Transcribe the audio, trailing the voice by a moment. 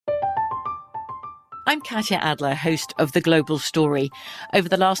I'm Katya Adler, host of The Global Story. Over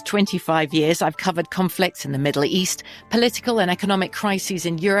the last 25 years, I've covered conflicts in the Middle East, political and economic crises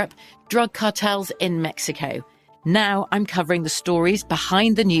in Europe, drug cartels in Mexico. Now I'm covering the stories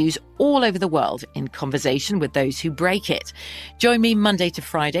behind the news all over the world in conversation with those who break it. Join me Monday to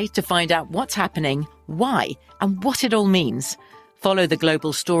Friday to find out what's happening, why, and what it all means. Follow The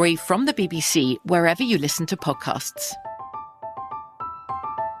Global Story from the BBC wherever you listen to podcasts.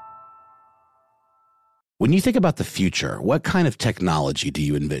 When you think about the future, what kind of technology do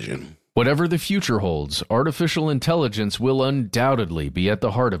you envision? Whatever the future holds, artificial intelligence will undoubtedly be at the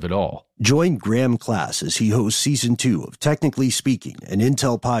heart of it all. Join Graham Class as he hosts Season 2 of Technically Speaking, an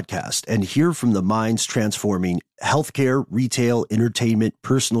Intel podcast, and hear from the minds transforming healthcare, retail, entertainment,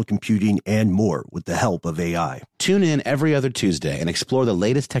 personal computing, and more with the help of AI. Tune in every other Tuesday and explore the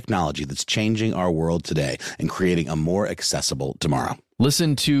latest technology that's changing our world today and creating a more accessible tomorrow.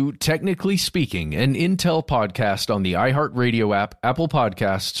 Listen to Technically Speaking, an Intel podcast on the iHeartRadio app, Apple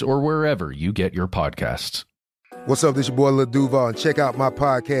Podcasts, or wherever you get your podcasts. What's up, this your boy Lil Duval, and check out my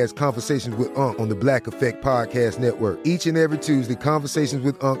podcast, Conversations with Unc, on the Black Effect Podcast Network. Each and every Tuesday, Conversations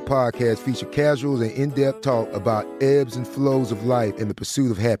with Unc podcast feature casual and in-depth talk about ebbs and flows of life and the pursuit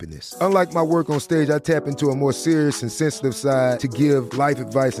of happiness. Unlike my work on stage, I tap into a more serious and sensitive side to give life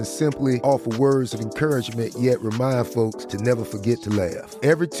advice and simply offer words of encouragement, yet remind folks to never forget to laugh.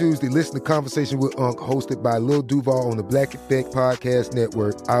 Every Tuesday, listen to Conversations with Unc, hosted by Lil Duval on the Black Effect Podcast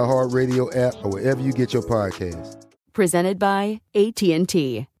Network, iHeartRadio app, or wherever you get your podcasts. Presented by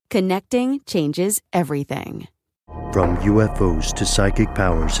AT&T. Connecting changes everything. From UFOs to psychic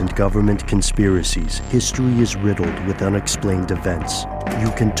powers and government conspiracies, history is riddled with unexplained events.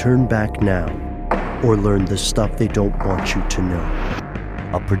 You can turn back now or learn the stuff they don't want you to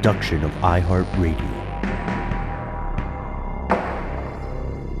know. A production of iHeartRadio.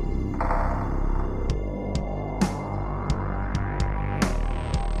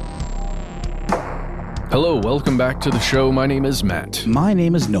 Hello, welcome back to the show. My name is Matt. My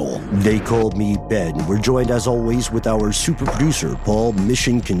name is Noel. They call me Ben. We're joined, as always, with our super producer, Paul,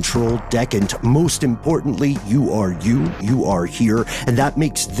 Mission Control Deck, and most importantly, you are here, and that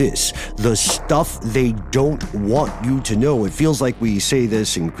makes this the stuff they don't want you to know. It feels like we say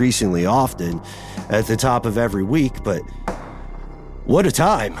this increasingly often at the top of every week, but what a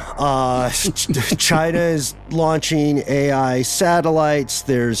time. China is launching AI satellites.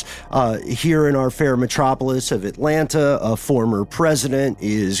 There's, here in our fair metropolis of Atlanta, a former president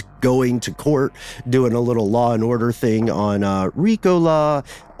is going to court, doing a little law and order thing on RICO law.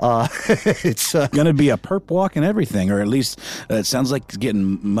 It's going to be a perp walk and everything, or at least it sounds like it's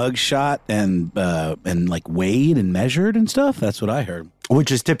getting mugshot and like weighed and measured and stuff. That's what I heard.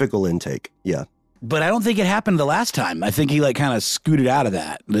 Which is typical intake, yeah. But I don't think it happened the last time. I think he kind of scooted out of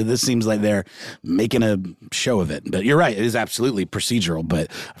that. This seems like they're making a show of it. But you're right. It is absolutely procedural.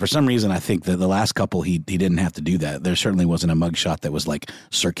 But for some reason, I think that the last couple, he didn't have to do that. There certainly wasn't a mugshot that was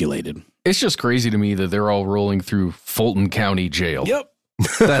circulated. It's just crazy to me that they're all rolling through Fulton County Jail. Yep.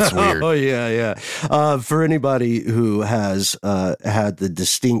 That's weird. Oh, yeah. For anybody who has had the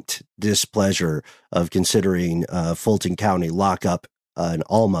distinct displeasure of considering Fulton County lockup an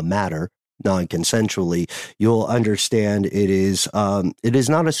alma mater, non-consensually, you'll understand it is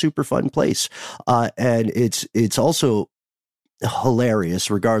not a super fun place, and it's also hilarious,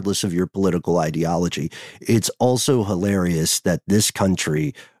 regardless of your political ideology. It's also hilarious that this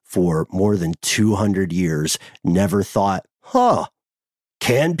country, for more than 200 years, never thought,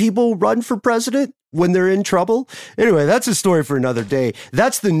 can people run for president when they're in trouble? Anyway, that's a story for another day.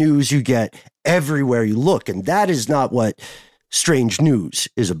 That's the news you get everywhere you look, and that is not what Strange News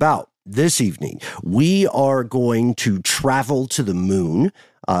is about. This evening, we are going to travel to the moon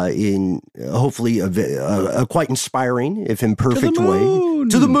in hopefully a quite inspiring, if imperfect way.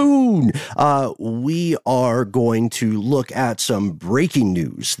 To the moon! We are going to look at some breaking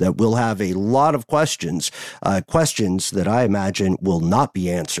news that will have a lot of questions that I imagine will not be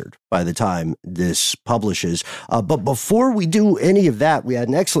answered by the time this publishes. But before we do any of that, we had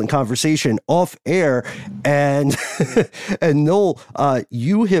an excellent conversation off air, and and Noel,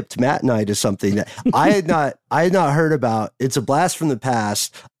 you hipped Matt and I to something that I had not heard about. It's a blast from the past.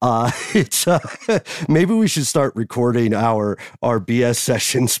 It's maybe we should start recording our BS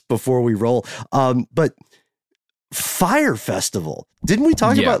sessions before we roll. But Fyre Festival, didn't we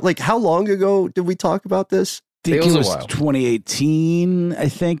talk about how long ago did we talk about this? It was 2018, I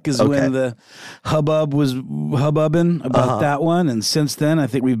think, is when the hubbub was hubbubbing about that one. And since then, I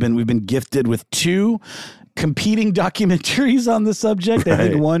think we've been gifted with two competing documentaries on the subject. I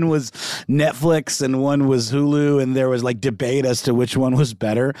think one was Netflix and one was Hulu, and there was like debate as to which one was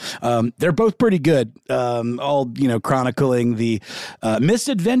better. They're both pretty good. All, chronicling the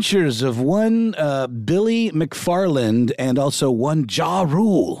misadventures of one Billy McFarland and also one Ja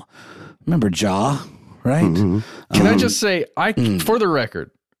Rule. Remember Ja, right? Mm-hmm. Can I just say, for the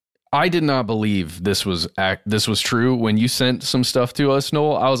record, I did not believe this was true when you sent some stuff to us,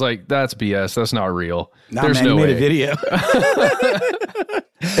 Noel. I was like, that's BS. That's not real. There's no way. A video.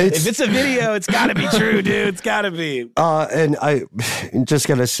 If it's a video, it's got to be true, dude. It's got to be. And I'm just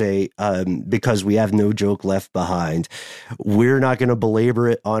going to say, because we have no joke left behind, we're not going to belabor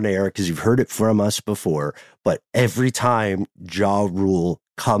it on air because you've heard it from us before. But every time Ja Rule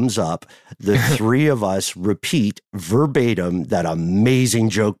comes up, the three of us repeat verbatim that amazing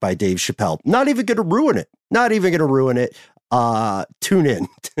joke by Dave Chappelle. Not even going to ruin it. Tune in.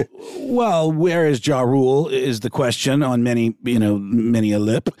 Well, where is Ja Rule is the question on many a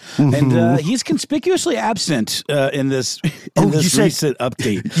lip. And he's conspicuously absent in this recent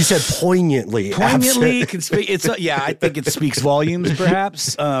update. You said poignantly absent. I think it speaks volumes,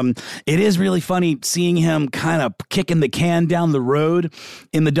 perhaps. It is really funny seeing him kind of kicking the can down the road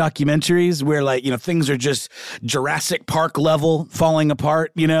in the documentaries where, like, things are just Jurassic Park level falling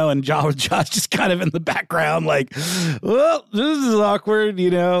apart, and Josh just kind of in the background, like, well, this is awkward,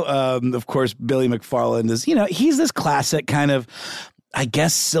 Of course, Billy McFarland is, he's this classic kind of, I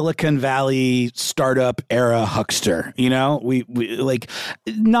guess, Silicon Valley startup era huckster, we like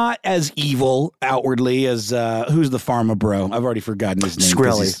not as evil outwardly as who's the pharma bro? I've already forgotten his name.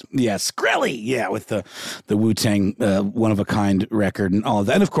 Skrelly. Yeah, with the Wu-Tang one of a kind record and all of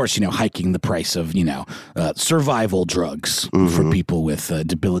that. And of course, hiking the price of, survival drugs for people with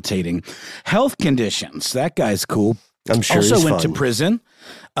debilitating health conditions. That guy's cool. I'm sure also he's went fun. to prison,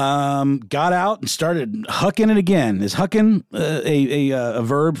 got out and started hucking it again. Is hucking a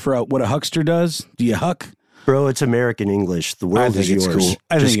verb for what a huckster does? Do you huck? Bro, it's American English. The world is yours. Cool.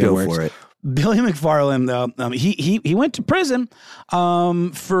 I Just think go it works. for it. Billy McFarland, though, he went to prison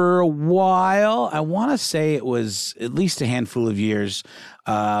for a while. I want to say it was at least a handful of years,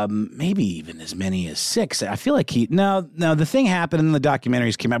 maybe even as many as 6. I feel like the thing happened and the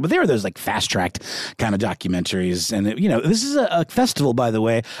documentaries came out, but they were those like fast-tracked kind of documentaries. And, this is a festival, by the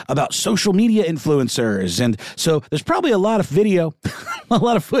way, about social media influencers. And so there's probably a lot of video, a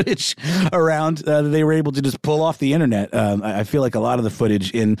lot of footage around that they were able to just pull off the internet. I feel like a lot of the footage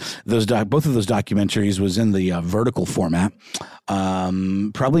in those both of those documentaries was in the vertical format.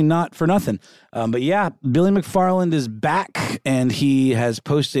 Probably not for nothing. But yeah, Billy McFarland is back and he has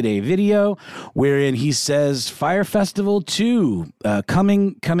posted a video wherein he says Fyre Festival 2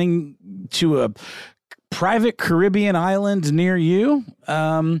 coming to a private Caribbean island near you.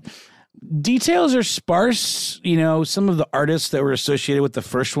 Details are sparse. Some of the artists that were associated with the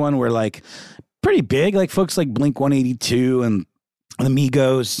first one were like pretty big, like folks like Blink-182 and the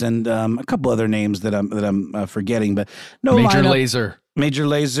Migos and a couple other names that I'm forgetting, but no Major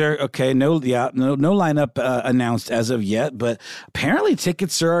Lazer. Okay, no lineup announced as of yet, but apparently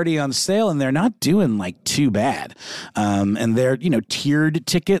tickets are already on sale and they're not doing like too bad. And they're tiered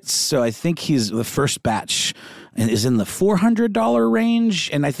tickets, so I think the first batch is in the $400 range.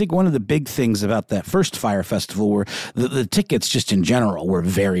 And I think one of the big things about that first Fyre Festival were the tickets just in general were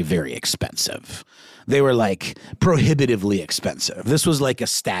very, very expensive. They were like prohibitively expensive. This was like a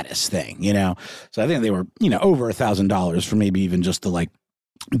status thing, So I think they were, over $1,000 for maybe even just the like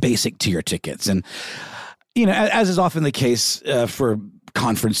basic tier tickets. And, as is often the case for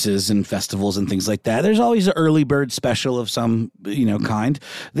conferences and festivals and things like that, there's always an early bird special of some, kind.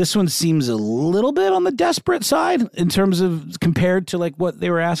 This one seems a little bit on the desperate side in terms of compared to like what they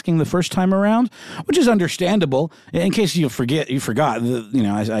were asking the first time around, which is understandable. In case you forgot,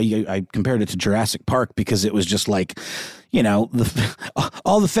 I compared it to Jurassic Park because it was just like,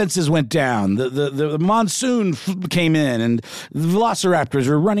 all the fences went down. The monsoon came in, and the velociraptors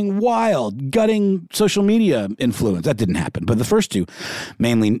were running wild, gutting social media influence. That didn't happen, but the first two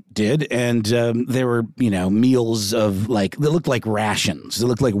mainly did, and there were meals of like that looked like rations. They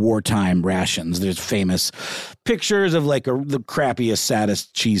looked like wartime rations. There's famous pictures of like the crappiest,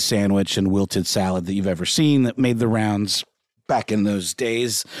 saddest cheese sandwich and wilted salad that you've ever seen that made the rounds. Back in those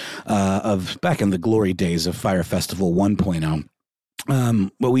days back in the glory days of Fyre Festival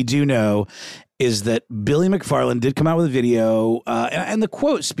 1.0. What we do know is that Billy McFarland did come out with a video, and the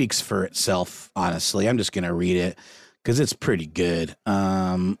quote speaks for itself, honestly. I'm just going to read it because it's pretty good.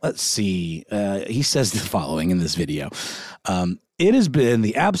 Let's see. He says the following in this video. It has been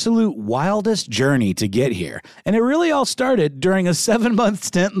the absolute wildest journey to get here. And it really all started during a 7-month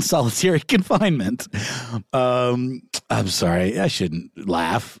stint in solitary confinement. I'm sorry, I shouldn't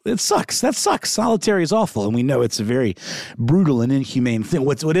laugh. It sucks. That sucks. Solitary is awful, and we know it's a very brutal and inhumane thing.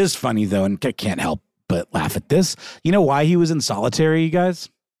 What is funny, though, and I can't help but laugh at this, you know why he was in solitary, you guys?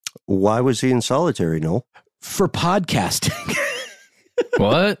 Why was he in solitary, Noel? For podcasting.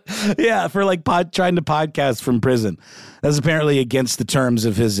 What? Yeah, for like trying to podcast from prison. That's apparently against the terms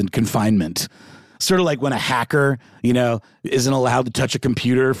of his confinement. Sort of like when a hacker, isn't allowed to touch a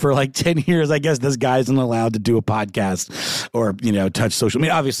computer for like 10 years. I guess this guy isn't allowed to do a podcast or, touch social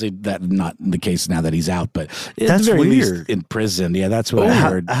media. Obviously, that's not the case now that he's out, but that's very weird. In prison. Yeah, that's what I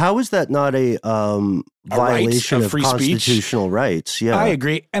heard. How is that not a violation of free constitutional speech? Rights? Yeah, I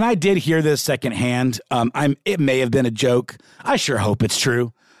agree. And I did hear this secondhand. It may have been a joke. I sure hope it's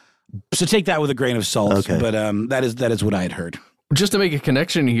true. So take that with a grain of salt. Okay. But that is what I had heard. Just to make a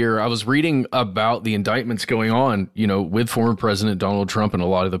connection here, I was reading about the indictments going on, with former President Donald Trump and a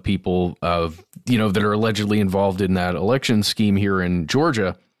lot of the people that are allegedly involved in that election scheme here in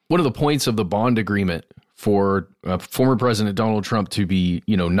Georgia. One of the points of the bond agreement for former President Donald Trump to be,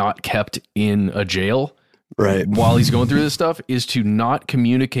 not kept in a jail right while he's going through this stuff is to not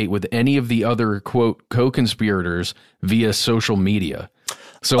communicate with any of the other, quote, co-conspirators via social media.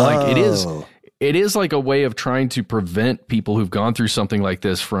 So it is like a way of trying to prevent people who've gone through something like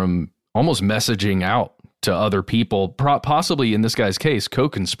this from almost messaging out to other people, possibly in this guy's case,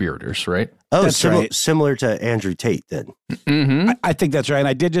 co-conspirators, right? Oh, that's right. Similar to Andrew Tate, then. Mm-hmm. I think that's right. And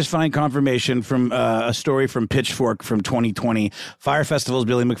I did just find confirmation from a story from Pitchfork from 2020. Fyre Festival's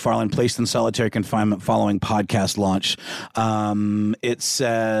Billy McFarland placed in solitary confinement following podcast launch. It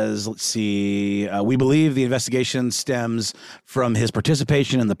says, let's see, we believe the investigation stems from his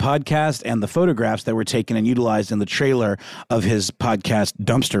participation in the podcast and the photographs that were taken and utilized in the trailer of his podcast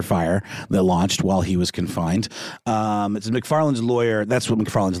Dumpster Fire that launched while he was confined. It's McFarland's lawyer. That's what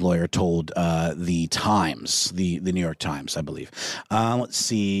McFarland's lawyer told the Times, the New York Times, I believe. Let's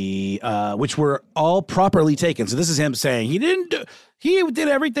see, which were all properly taken. So this is him saying he did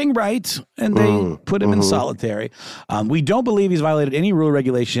everything right, and they put him in solitary. We don't believe he's violated any rule or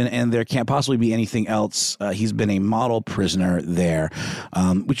regulation, and there can't possibly be anything else. He's been a model prisoner there,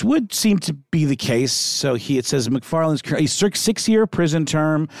 which would seem to be the case. So it says McFarland's a 6-year prison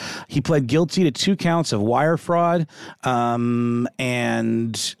term. He pled guilty to 2 counts of wire fraud.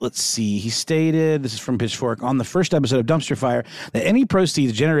 And let's see, he stated, this is from Pitchfork, on the first episode of Dumpster Fire, that any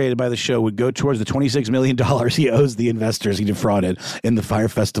proceeds generated by the show would go towards the $26 million he owes the investors he defrauded in the Fyre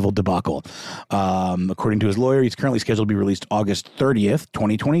Festival debacle. According to his lawyer, he's currently scheduled to be released August 30th,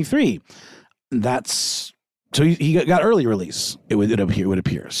 2023. So he got early release. It would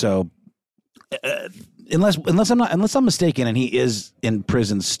appear. So unless I'm mistaken, and he is in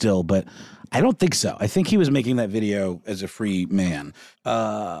prison still, but I don't think so. I think he was making that video as a free man.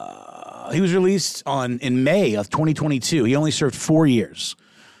 He was released in May of 2022. He only served 4 years.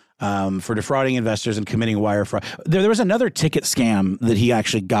 For defrauding investors and committing wire fraud. There was another ticket scam that he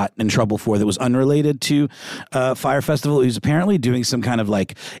actually got in trouble for that was unrelated to Fyre Festival. He was apparently doing some kind of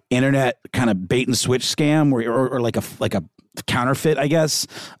like internet kind of bait and switch scam or like a counterfeit, I guess,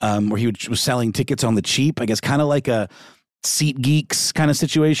 where he was selling tickets on the cheap, I guess, kind of like a Seat Geeks kind of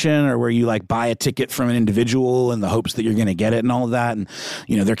situation, or where you like buy a ticket from an individual in the hopes that you're going to get it and all of that. And,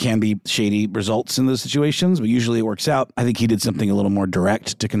 there can be shady results in those situations, but usually it works out. I think he did something a little more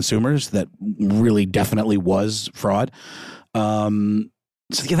direct to consumers that really definitely was fraud. So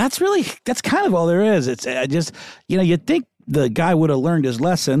yeah, that's kind of all there is. It's just, you'd think the guy would have learned his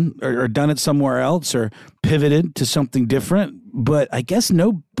lesson or done it somewhere else or pivoted to something different. But I guess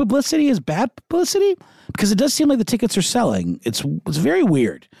no publicity is bad publicity, because it does seem like the tickets are selling. It's very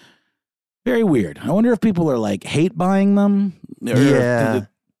weird. Very weird. I wonder if people are like hate buying them. Yeah.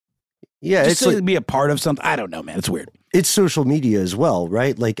 It's like be a part of something. I don't know, man. It's weird. It's social media as well,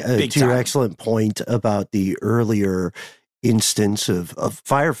 right? Like to your excellent point about the earlier instance of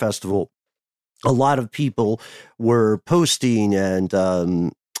Fyre Festival, a lot of people were posting and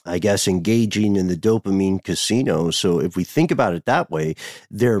I guess engaging in the dopamine casino. So if we think about it that way,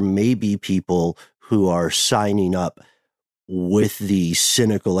 there may be people who are signing up with the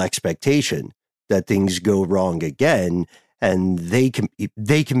cynical expectation that things go wrong again, and they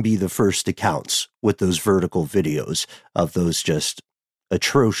can be the first accounts with those vertical videos of those just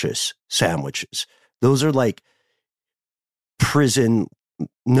atrocious sandwiches. Those are like prison,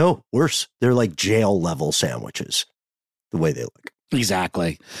 no, worse. They're like jail level sandwiches, the way they look.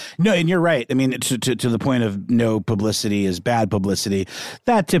 Exactly. No, and you're right. I mean, to the point of no publicity is bad publicity,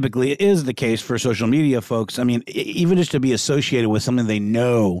 that typically is the case for social media folks. I mean, even just to be associated with something they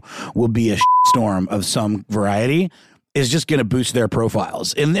know will be a storm of some variety is just going to boost their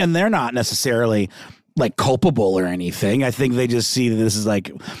profiles. And they're not necessarily like culpable or anything. I think they just see that this is like,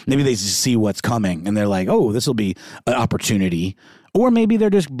 maybe they just see what's coming and they're like, oh, this will be an opportunity. Or maybe they're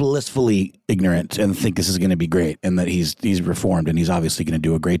just blissfully ignorant and think this is going to be great and that he's reformed and he's obviously going to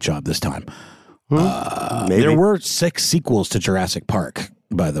do a great job this time. There were 6 sequels to Jurassic Park,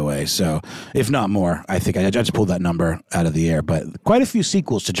 by the way. So if not more, I think I just pulled that number out of the air, but quite a few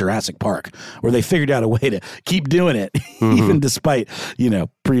sequels to Jurassic Park where they figured out a way to keep doing it, even despite,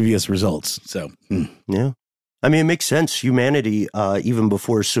 previous results. So, yeah. I mean, it makes sense. Humanity, even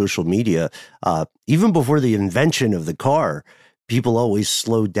before social media, even before the invention of the car, people always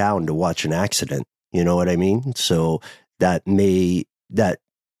slowed down to watch an accident. You know what I mean? So that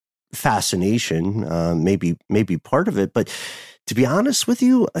fascination may be part of it. But to be honest with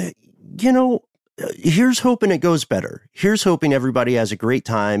you, here's hoping it goes better. Here's hoping everybody has a great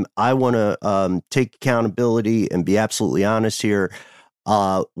time. I want to take accountability and be absolutely honest here.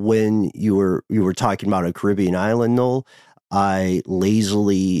 When you were talking about a Caribbean island, Noel, I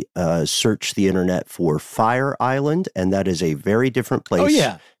lazily searched the internet for Fyre Island, and that is a very different place. Oh,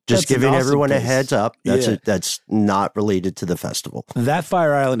 yeah. Just That's giving an awesome everyone place. a heads up. That's Yeah. that's not related to the festival. That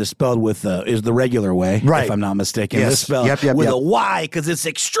Fyre Island is spelled with is the regular way, Right. if I'm not mistaken. Yes. It's spelled Yep, with yep. a Y because it's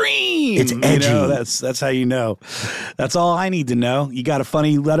extreme. It's edgy. That's how you know. That's all I need to know. You got a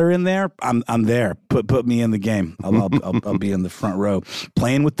funny letter in there? I'm there. Put me in the game. I'll be in the front row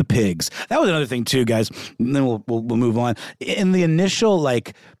playing with the pigs. That was another thing too, guys. And then we'll move on. In the initial I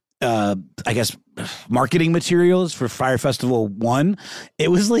guess marketing materials for Fyre Festival 1, it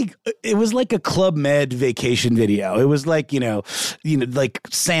was like a Club Med vacation video. It was like, like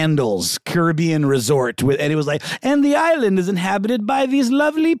Sandals Caribbean resort and it was like, and the island is inhabited by these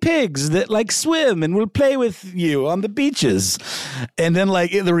lovely pigs that like swim and will play with you on the beaches. And then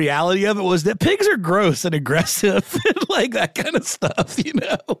the reality of it was that pigs are gross and aggressive and like that kind of stuff,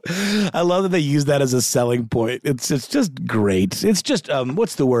 I love that they use that as a selling point. It's just great. It's just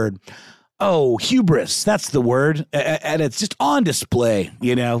what's the word? Oh, hubris. That's the word. And it's just on display,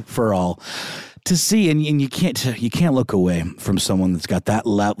 for all to see. And you can't look away from someone that's got that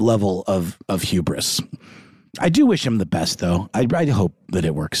level of hubris. I do wish him the best, though. I hope that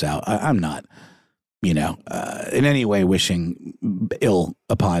it works out. I'm not, in any way wishing ill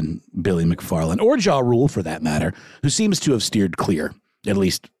upon Billy McFarland or Ja Rule, for that matter, who seems to have steered clear, at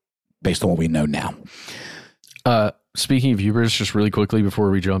least based on what we know now. Speaking of hubris, just really quickly before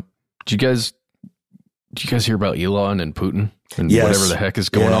we jump, did you guys hear about Elon and Putin and whatever the heck is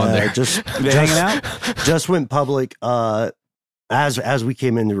going on there? Just hanging out? Just went public. As we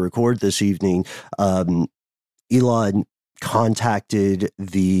came in to record this evening, Elon contacted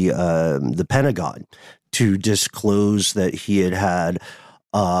the Pentagon to disclose that he had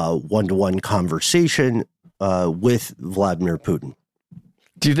a one-to-one conversation with Vladimir Putin.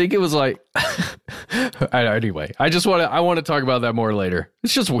 Do you think it was like? Anyway, I want to talk about that more later.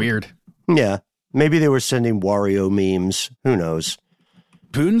 It's just weird. Yeah, maybe they were sending Wario memes. Who knows?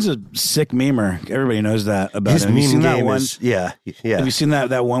 Putin's a sick memer. Everybody knows that about His him. Have you meme seen that game one? is yeah. Have you seen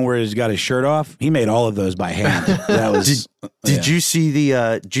that one where he's got his shirt off? He made all of those by hand. That was. Did you see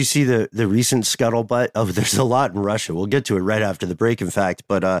the recent scuttlebutt? Oh, there's a lot in Russia. We'll get to it right after the break, in fact.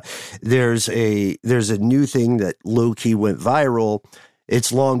 But there's a new thing that low key went viral.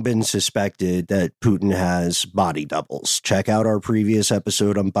 It's long been suspected that Putin has body doubles. Check out our previous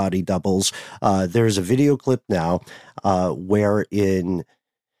episode on body doubles. There's a video clip now wherein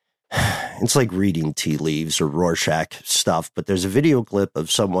it's like reading tea leaves or Rorschach stuff, but there's a video clip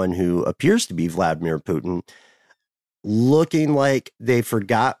of someone who appears to be Vladimir Putin looking like they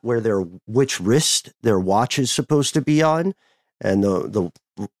forgot which wrist their watch is supposed to be on. And the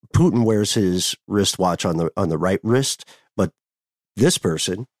Putin wears his wristwatch on the right wrist, but this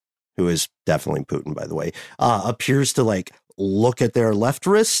person, who is definitely Putin, by the way, appears to look at their left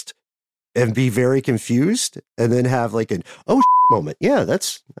wrist and be very confused, and then have an moment. Yeah,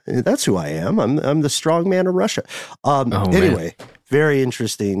 that's who I am. I'm the strong man of Russia. Anyway, very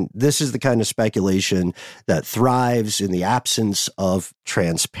interesting. This is the kind of speculation that thrives in the absence of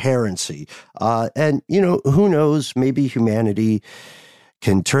transparency. And who knows? Maybe humanity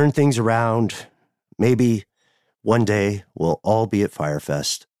can turn things around. Maybe one day we'll all be at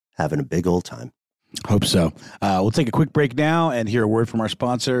Firefest having a big old time. Hope so. We'll take a quick break now and hear a word from our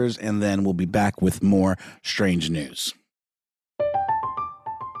sponsors, and then we'll be back with more strange news.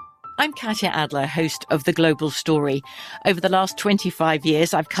 I'm Katya Adler, host of The Global Story. Over the last 25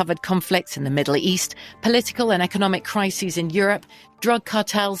 years, I've covered conflicts in the Middle East, political and economic crises in Europe, drug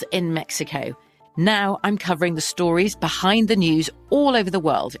cartels in Mexico. Now I'm covering the stories behind the news all over the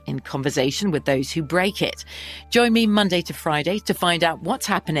world in conversation with those who break it. Join me Monday to Friday to find out what's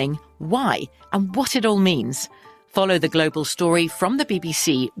happening, why, and what it all means. Follow The Global Story from the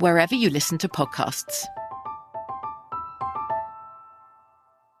BBC wherever you listen to podcasts.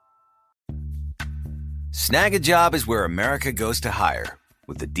 Snag a Job is where America goes to hire,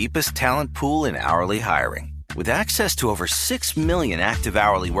 with the deepest talent pool in hourly hiring. With access to over 6 million active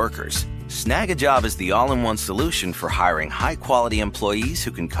hourly workers, Snag a Job is the all-in-one solution for hiring high-quality employees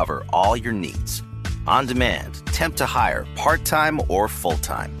who can cover all your needs. On demand, temp to hire, part-time or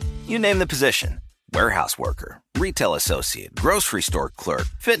full-time. You name the position. Warehouse worker, retail associate, grocery store clerk,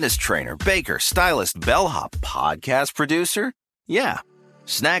 fitness trainer, baker, stylist, bellhop, podcast producer. Yeah,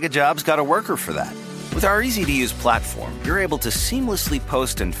 Snag a Job's got a worker for that. With our easy-to-use platform, you're able to seamlessly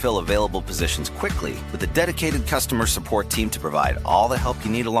post and fill available positions quickly with a dedicated customer support team to provide all the help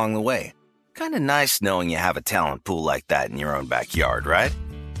you need along the way. Kind of nice knowing you have a talent pool like that in your own backyard, right?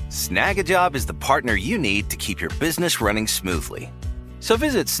 Snagajob is the partner you need to keep your business running smoothly. So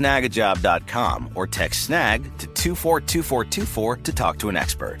visit snagajob.com or text snag to 242424 to talk to an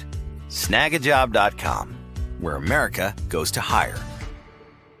expert. Snagajob.com, where America goes to hire.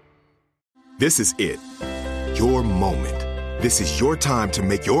 This is it. Your moment. This is your time to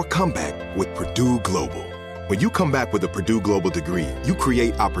make your comeback with Purdue Global. When you come back with a Purdue Global degree, you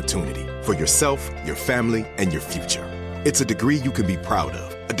create opportunity for yourself, your family, and your future. It's a degree you can be proud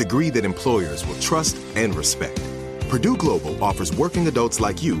of, a degree that employers will trust and respect. Purdue Global offers working adults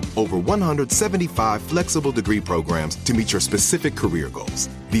like you over 175 flexible degree programs to meet your specific career goals.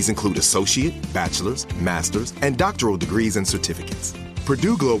 These include associate, bachelor's, master's, and doctoral degrees and certificates.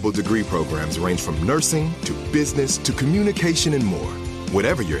 Purdue Global degree programs range from nursing to business to communication and more.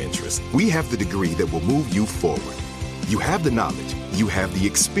 Whatever your interest, we have the degree that will move you forward. You have the knowledge, you have the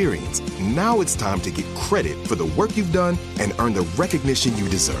experience. Now it's time to get credit for the work you've done and earn the recognition you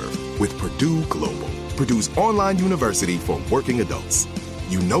deserve with Purdue Global, Purdue's online university for working adults.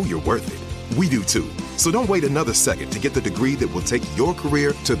 You know you're worth it. We do too. So don't wait another second to get the degree that will take your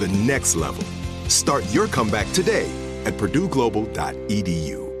career to the next level. Start your comeback today at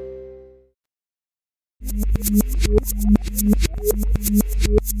purdueglobal.edu.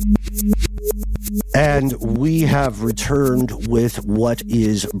 And we have returned with what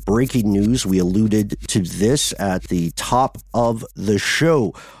is breaking news. We alluded to this at the top of the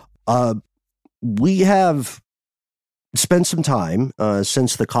show. We have spent some time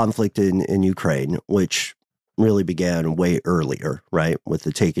since the conflict in Ukraine, which really began way earlier, right, with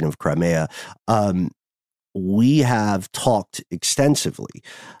the taking of Crimea. We have talked extensively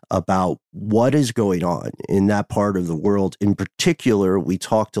about what is going on in that part of the world. In particular, we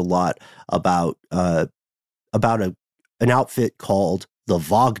talked a lot about an outfit called the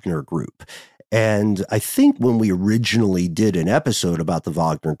Wagner Group. And I think when we originally did an episode about the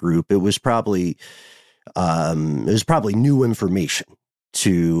Wagner Group, it was probably new information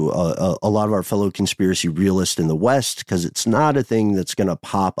to a lot of our fellow conspiracy realists in the West, because it's not a thing that's going to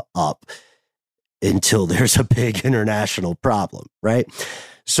pop up until there's a big international problem, right?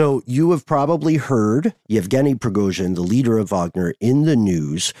 So you have probably heard Yevgeny Prigozhin, the leader of Wagner, in the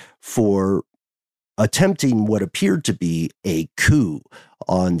news for attempting what appeared to be a coup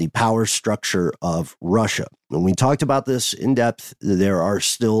on the power structure of Russia. When we talked about this in depth, there are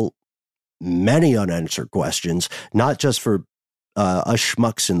still many unanswered questions, not just for us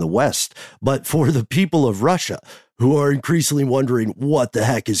schmucks in the West, but for the people of Russia, who are increasingly wondering what the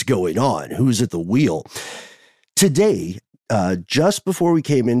heck is going on, who's at the wheel. Today, just before we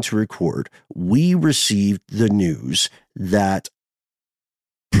came in to record, we received the news that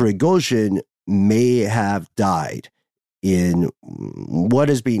Prigozhin may have died in what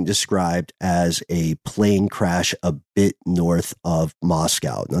is being described as a plane crash a bit north of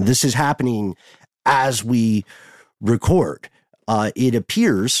Moscow. Now, this is happening as we record. It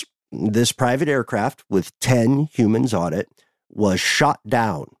appears this private aircraft with 10 humans on it was shot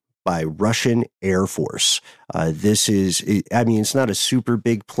down by Russian Air Force. It's not a super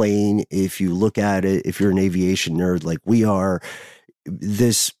big plane. If you look at it, if you're an aviation nerd like we are,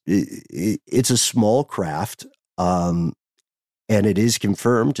 it's a small craft. And it is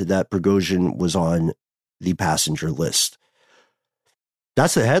confirmed that Prigozhin was on the passenger list.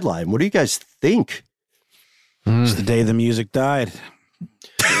 That's the headline. What do you guys think? It's the day the music died.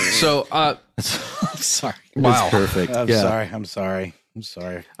 So, I'm sorry. Wow. That's perfect. I'm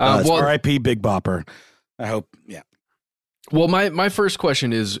sorry. Well, R.I.P. Big Bopper. I hope, yeah. Well, my first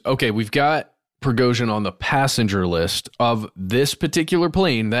question is, okay, we've got Prigozhin on the passenger list of this particular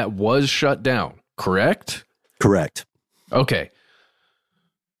plane that was shut down, correct? Correct. Okay.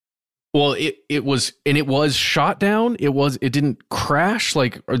 Well, it was shot down. It didn't crash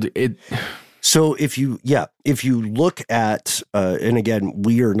like, or it. So if you look at, and again,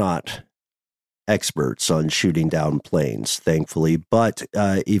 we are not experts on shooting down planes, thankfully, but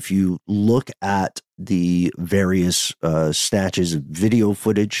if you look at the various snatches of video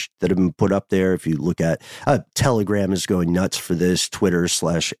footage that have been put up there, if you look at Telegram is going nuts for this,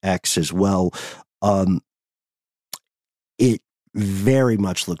 Twitter/X as well, it very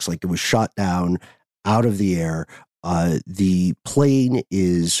much looks like it was shot down out of the air. The plane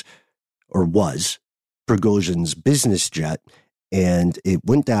was Prigozhin's business jet, and it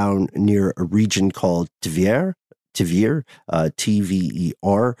went down near a region called Tver, Tver.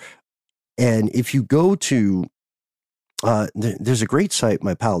 And if you go to, there's a great site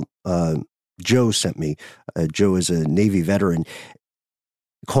my pal Joe sent me. Joe is a Navy veteran,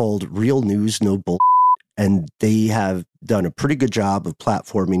 called Real News No Bull. And they have done a pretty good job of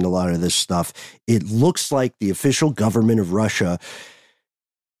platforming a lot of this stuff. It looks like the official government of Russia,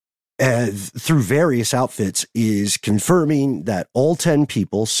 through various outfits, is confirming that all 10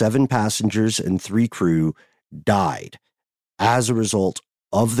 people, 7 passengers and 3 crew, died as a result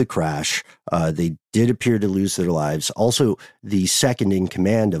of the crash. They did appear to lose their lives. Also, the second in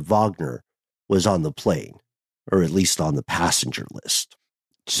command of Wagner was on the plane, or at least on the passenger list.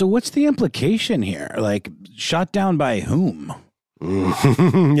 So what's the implication here? Like, shot down by whom?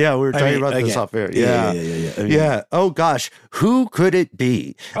 Yeah, we were talking about this off air. Yeah. Oh gosh, who could it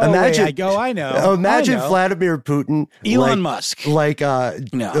be? Imagine. I know. Imagine Vladimir Putin, Elon Musk, like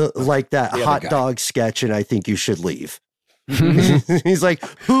that hot dog sketch, and I think you should leave. He's like,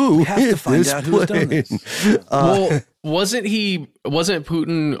 who? We have to find out who's done this. Well, wasn't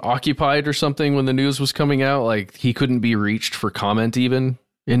Putin occupied or something when the news was coming out? Like, he couldn't be reached for comment even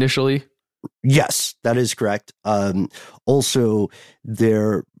initially. Yes, that is correct. Also,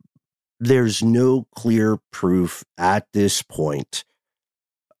 there's no clear proof at this point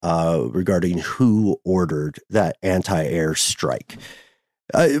regarding who ordered that anti-air strike.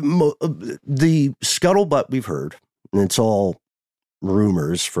 The scuttlebutt we've heard, and it's all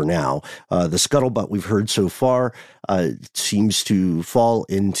rumors for now, the scuttlebutt we've heard so far seems to fall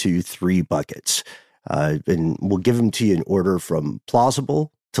into 3 buckets. And we'll give them to you in order from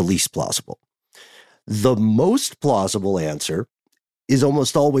plausible to least plausible. The most plausible answer is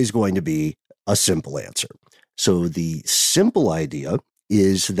almost always going to be a simple answer. So the simple idea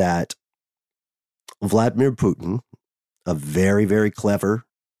is that Vladimir Putin, a very, very clever,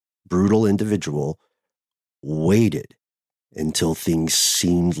 brutal individual, waited until things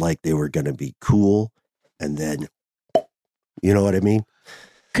seemed like they were going to be cool, and then, you know what I mean?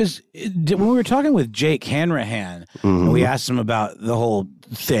 Because when we were talking with Jake Hanrahan, and we asked him about the whole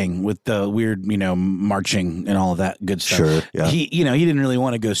thing with the weird, marching and all of that good stuff. Sure, yeah. He didn't really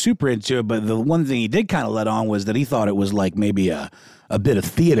want to go super into it, but the one thing he did kind of let on was that he thought it was like maybe a bit of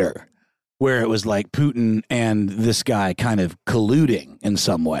theater, where it was like Putin and this guy kind of colluding in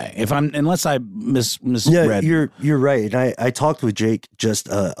some way. Unless I misread. Yeah, you're right. And I talked with Jake just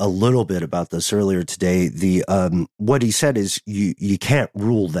a little bit about this earlier today. What he said is you can't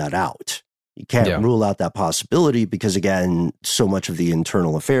rule that out. You can't rule out that possibility because, again, so much of the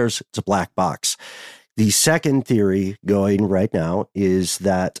internal affairs, it's a black box. The second theory going right now is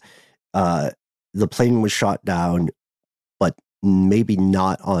that the plane was shot down, but maybe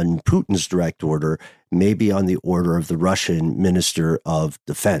not on Putin's direct order, maybe on the order of the Russian Minister of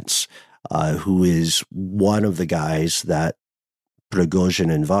Defense, who is one of the guys that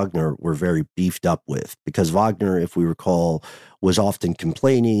Prigozhin and Wagner were very beefed up with. Because Wagner, if we recall, was often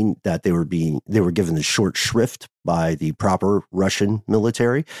complaining that they were given the short shrift by the proper Russian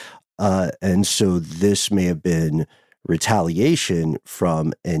military. And so this may have been retaliation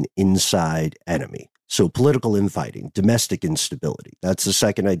from an inside enemy. So political infighting, domestic instability. That's the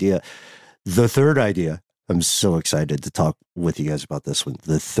second idea. The third idea, I'm so excited to talk with you guys about this one.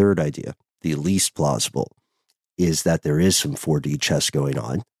 The third idea, the least plausible, is that there is some 4D chess going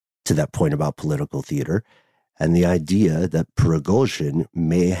on, to that point about political theater, and the idea that Prigozhin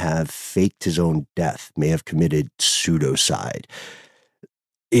may have faked his own death, may have committed pseudocide.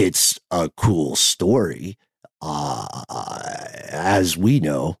 It's a cool story. As we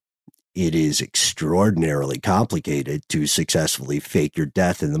know, it is extraordinarily complicated to successfully fake your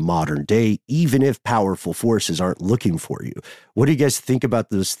death in the modern day, even if powerful forces aren't looking for you. What do you guys think about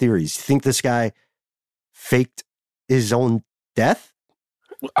those theories? You think this guy faked his own death?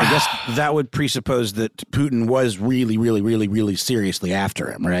 I guess that would presuppose that Putin was really, really, really, really seriously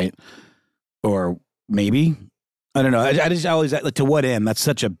after him, right? Or maybe, I don't know. I just always, like, to what end? That's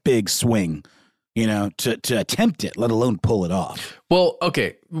such a big swing, to attempt it, let alone pull it off. Well,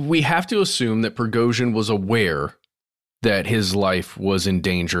 okay, we have to assume that Prigozhin was aware that his life was in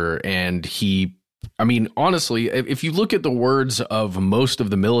danger, and honestly, if you look at the words of most of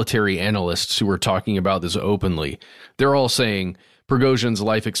the military analysts who are talking about this openly, they're all saying Prigozhin's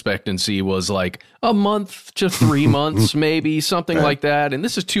life expectancy was like a month to 3 months, maybe something like that. And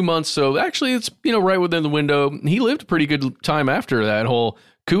this is 2 months. So actually it's, right within the window. He lived a pretty good time after that whole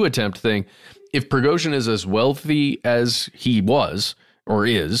coup attempt thing. If Prigozhin is as wealthy as he was or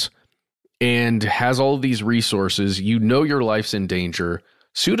is, and has all of these resources, your life's in danger.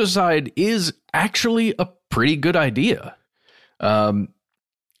 Pseudocide is actually a pretty good idea.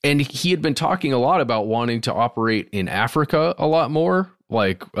 And he had been talking a lot about wanting to operate in Africa a lot more,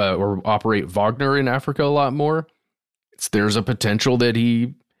 or operate Wagner in Africa a lot more. There's a potential that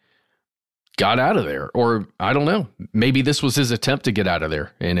he got out of there, or I don't know. Maybe this was his attempt to get out of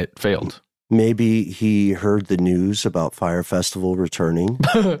there and it failed. Maybe he heard the news about Fyre Festival returning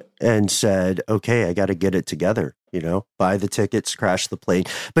and said, okay, I got to get it together, buy the tickets, crash the plane.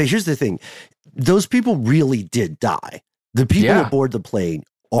 But here's the thing. Those people really did die. The people aboard the plane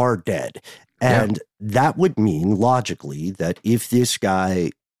are dead. And that would mean logically that if this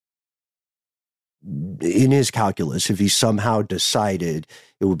guy, in his calculus, if he somehow decided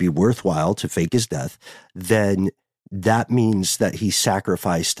it would be worthwhile to fake his death, then that means that he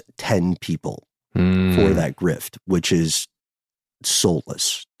sacrificed 10 people for that grift, which is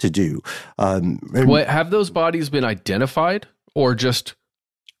soulless to do. Have those bodies been identified, or just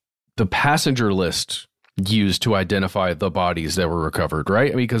the passenger list used to identify the bodies that were recovered,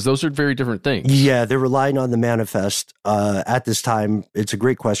 right? Because those are very different things. Yeah, they're relying on the manifest. At this time, it's a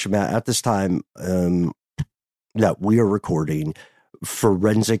great question, Matt. At this time that we are recording,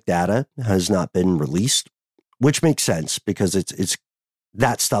 forensic data has not been released, which makes sense because it's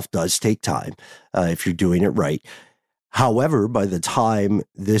that stuff does take time if you're doing it right. However, by the time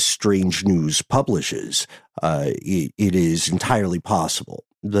this strange news publishes, it is entirely possible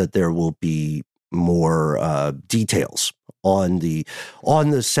that there will be more details on the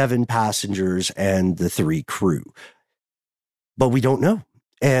 7 passengers and the 3 crew. But we don't know.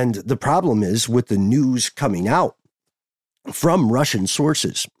 And the problem is with the news coming out from Russian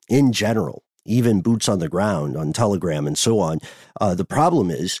sources in general, even boots on the ground on Telegram and so on, the problem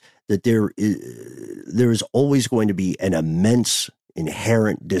is that there is always going to be an immense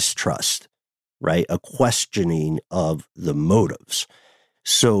inherent distrust, right? A questioning of the motives.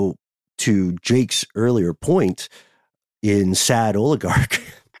 So to Jake's earlier point in Sad Oligarch,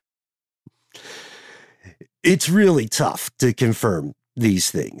 it's really tough to confirm these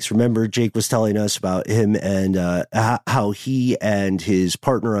things. Remember, Jake was telling us about him and how he and his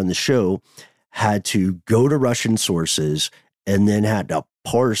partner on the show had to go to Russian sources and then had to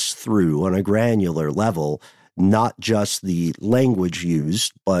parse through on a granular level, not just the language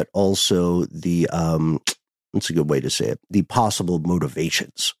used, but also the, what's a good way to say it, the possible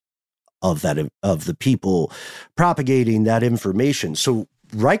motivations of the people propagating that information. So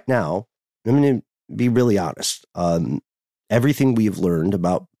right now, I'm going to be really honest. Everything we've learned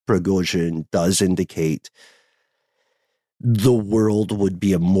about Prigozhin does indicate the world would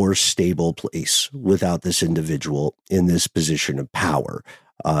be a more stable place without this individual in this position of power.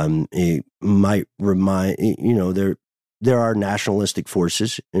 It might remind, there are nationalistic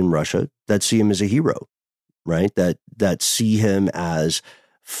forces in Russia that see him as a hero, right? That see him as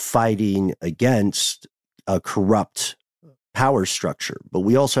fighting against a corrupt power structure. But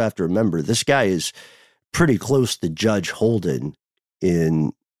we also have to remember this guy is pretty close to Judge Holden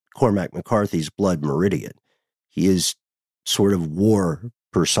in Cormac McCarthy's Blood Meridian. He is sort of war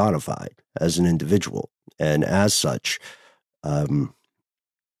personified as an individual. And as such, there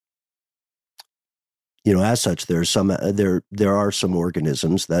are some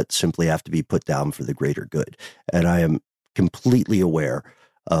organisms that simply have to be put down for the greater good. And I am completely aware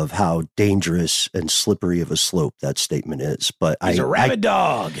of how dangerous and slippery of a slope that statement is. But he's a rabid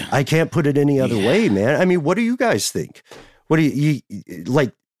dog. I can't put it any other way, man. I mean, what do you guys think? What do you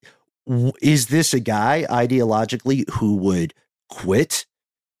like? Is this a guy ideologically who would quit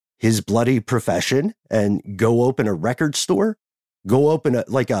his bloody profession and go open a record store? Go open a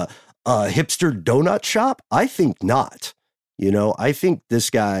hipster donut shop? I think not. I think this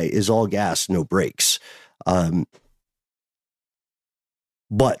guy is all gas, no brakes.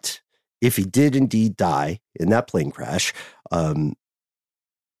 But if he did indeed die in that plane crash, other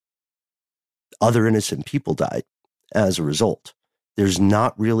innocent people died as a result. There's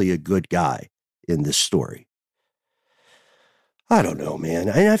not really a good guy in this story. I don't know, man.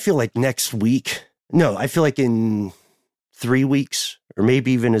 I feel like I feel like in 3 weeks, or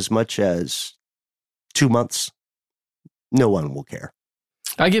maybe even as much as 2 months, no one will care.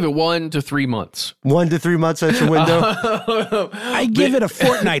 I give it 1 to 3 months. 1 to 3 months, that's your window? I give it a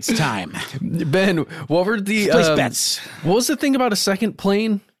fortnight's time. Ben, what were the place bets? What was the thing about a second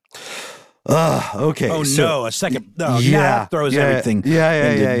plane? Okay. Oh, no, a second. No, that throws everything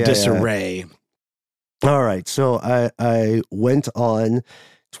into disarray. All right. So I went on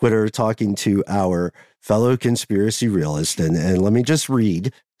Twitter talking to our fellow conspiracy realist, and let me just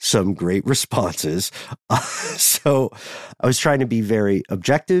read some great responses. So I was trying to be very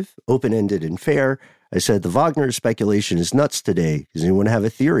objective, open-ended, and fair. I said, the Wagner speculation is nuts today. Does anyone have a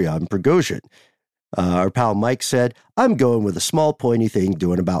theory on Prigozhin? Our pal Mike said, I'm going with a small pointy thing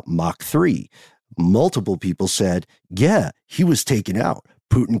doing about Mach 3. Multiple people said, yeah, he was taken out.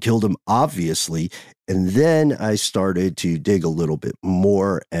 Putin killed him, obviously. And then I started to dig a little bit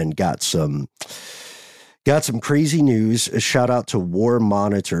more and got some crazy news. A shout out to War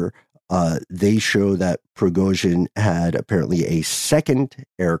Monitor. They show that Prigozhin had apparently a second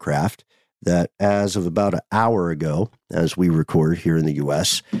aircraft that, as of about an hour ago, as we record here in the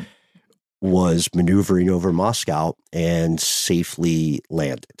U.S., was maneuvering over Moscow and safely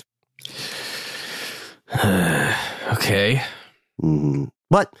landed. Okay. Mm-hmm.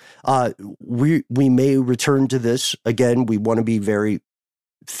 But we may return to this again. We want to be very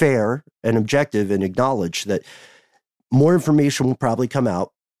fair and objective and acknowledge that more information will probably come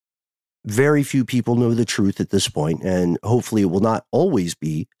out. Very few people know the truth at this point, and hopefully it will not always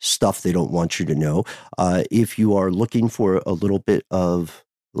be stuff they don't want you to know. If you are looking for a little bit of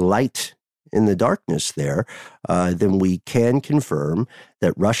light in the darkness there, then we can confirm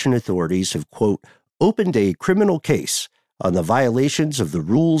that Russian authorities have, quote, opened a criminal case on the violations of the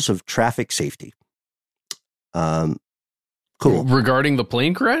rules of traffic safety. Cool. Regarding the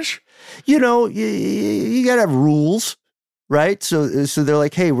plane crash? You know, you got to have rules, right? So they're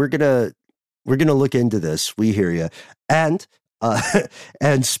like, hey, we're gonna look into this. We hear you. And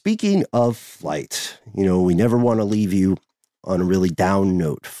speaking of flight, you know, we never want to leave you on a really down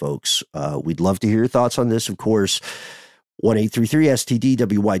note, folks. We'd love to hear your thoughts on this, of course.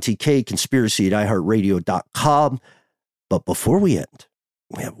 1-833-STD-WYTK, conspiracy@iheartradio.com. But before we end,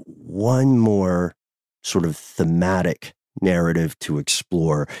 we have one more sort of thematic narrative to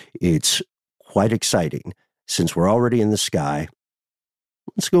explore. It's quite exciting. Since we're already in the sky,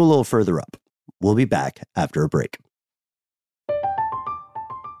 let's go a little further up. We'll be back after a break.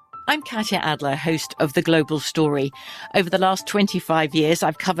 I'm Katya Adler, host of The Global Story. Over the last 25 years,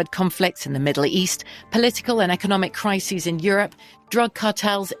 I've covered conflicts in the Middle East, political and economic crises in Europe, drug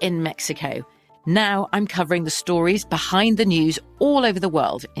cartels in Mexico. Now I'm covering the stories behind the news all over the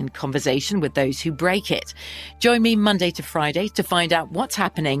world in conversation with those who break it. Join me Monday to Friday to find out what's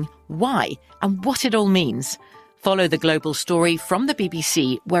happening, why, and what it all means. Follow The Global Story from the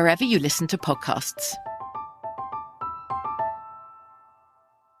BBC wherever you listen to podcasts.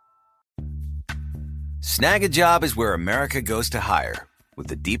 Snag a Job is where America goes to hire, with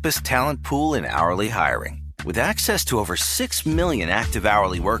the deepest talent pool in hourly hiring. With access to over 6 million active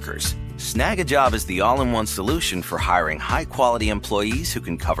hourly workers, Snag a Job is the all-in-one solution for hiring high-quality employees who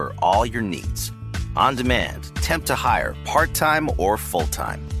can cover all your needs. On demand, temp to hire, part-time or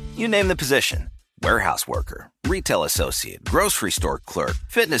full-time. You name the position. Warehouse worker, retail associate, grocery store clerk,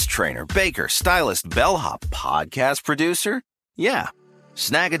 fitness trainer, baker, stylist, bellhop, podcast producer. Yeah,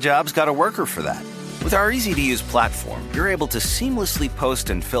 Snag a Job's got a worker for that. With our easy-to-use platform, you're able to seamlessly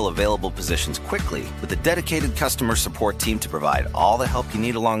post and fill available positions quickly with a dedicated customer support team to provide all the help you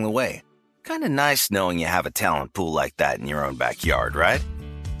need along the way. Kind of nice knowing you have a talent pool like that in your own backyard, right?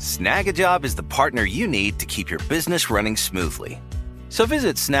 Snag a Job is the partner you need to keep your business running smoothly. So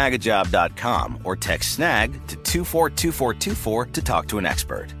visit snagajob.com or text snag to 242424 to talk to an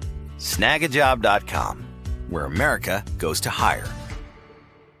expert. Snagajob.com, where America goes to hire.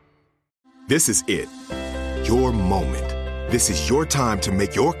 This is it. Your moment. This is your time to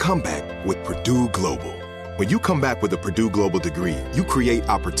make your comeback with Purdue Global. When you come back with a Purdue Global degree, you create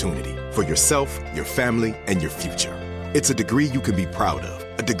opportunity for yourself, your family, and your future. It's a degree you can be proud of,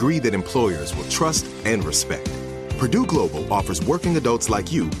 a degree that employers will trust and respect. Purdue Global offers working adults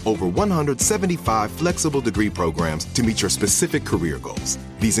like you over 175 flexible degree programs to meet your specific career goals.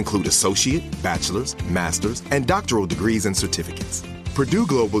 These include associate, bachelor's, master's, and doctoral degrees and certificates. Purdue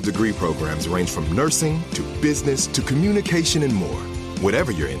Global degree programs range from nursing to business to communication and more.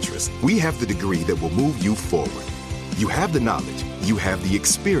 Whatever your interest, we have the degree that will move you forward. You have the knowledge, you have the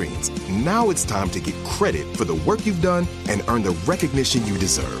experience. Now it's time to get credit for the work you've done and earn the recognition you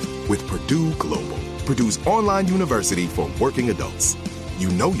deserve with Purdue Global, Purdue's online university for working adults. You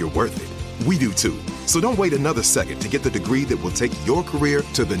know you're worth it. We do too. So don't wait another second to get the degree that will take your career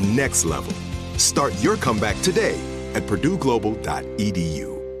to the next level. Start your comeback today at purdueglobal.edu.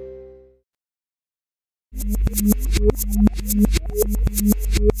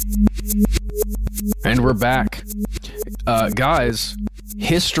 And we're back. Guys,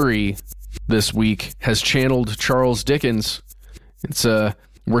 history this week has channeled Charles Dickens. It's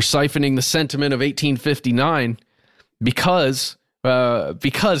we're siphoning the sentiment of 1859 because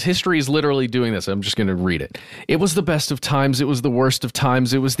history is literally doing this. I'm just going to read it. It was the best of times. It was the worst of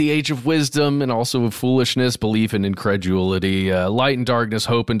times. It was the age of wisdom and also of foolishness, belief and incredulity, light and darkness,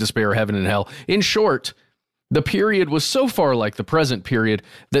 hope and despair, heaven and hell. In short, the period was so far like the present period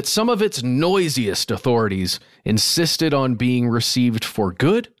that some of its noisiest authorities insisted on being received for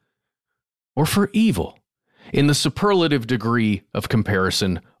good or for evil, in the superlative degree of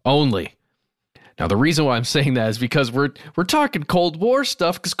comparison only. Now, the reason why I'm saying that is because we're talking Cold War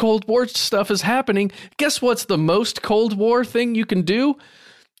stuff, because Cold War stuff is happening. Guess what's the most Cold War thing you can do?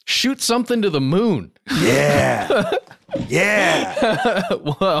 Shoot something to the moon. Yeah. Yeah.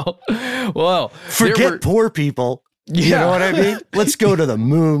 well. Forget poor people. Yeah. You know what I mean? Let's go to the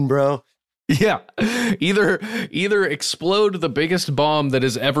moon, bro. Yeah. Either explode the biggest bomb that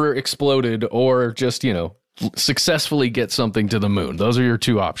has ever exploded or just, successfully get something to the moon. Those are your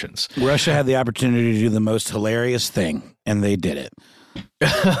two options. Russia had the opportunity to do the most hilarious thing, and they did it.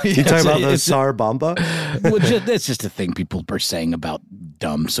 You talking about the Tsar Bomba? Well, that's just a thing people are saying about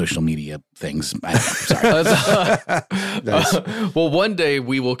dumb social media things. Sorry. Nice. Well, one day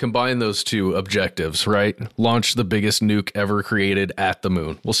we will combine those two objectives, right? Launch the biggest nuke ever created at the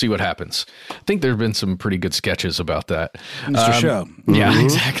moon. We'll see what happens. I think there have been some pretty good sketches about that. Mr. Show. Yeah,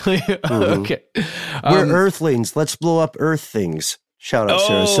 exactly. Okay. We're Earthlings. Let's blow up Earth things. Shout out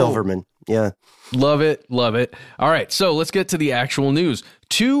Sarah Silverman. Yeah. Love it. Love it. All right. So let's get to the actual news.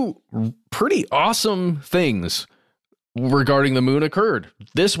 Two pretty awesome things regarding the moon occurred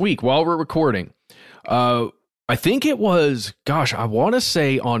this week while we're recording. I think it was, I want to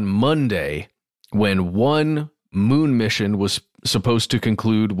say on Monday when one moon mission was supposed to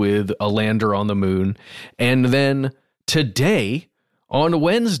conclude with a lander on the moon. And then today, on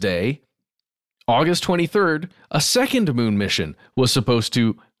Wednesday, August 23rd, a second moon mission was supposed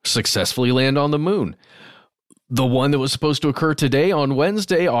to successfully land on the moon. The one that was supposed to occur today on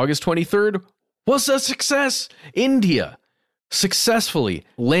Wednesday, August 23rd, was a success. India successfully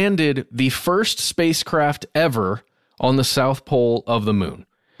landed the first spacecraft ever on the South Pole of the moon.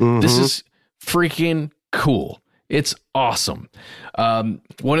 This is freaking cool. It's awesome.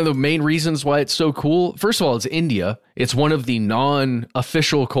 One of the main reasons why it's so cool, first of all, it's India. It's one of the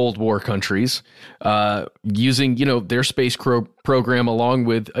non-official Cold War countries using, their space program along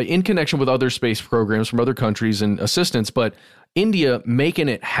with, in connection with other space programs from other countries and assistance, but India making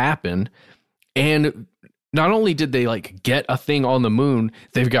it happen. And not only did they get a thing on the moon,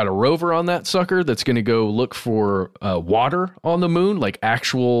 they've got a rover on that sucker that's going to go look for water on the moon, like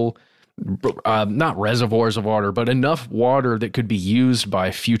actual not reservoirs of water, but enough water that could be used by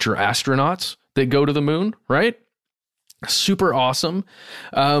future astronauts that go to the moon, right? Super awesome.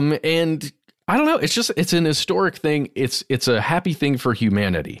 And I don't know, it's an historic thing. It's a happy thing for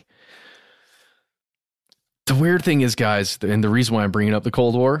humanity. The weird thing is, guys, and the reason why I'm bringing up the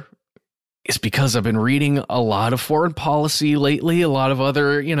Cold War is because I've been reading a lot of foreign policy lately, a lot of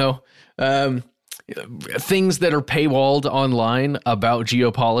other, things that are paywalled online about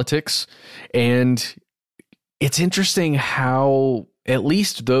geopolitics. And it's interesting how at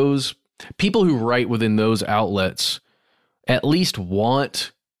least those people who write within those outlets at least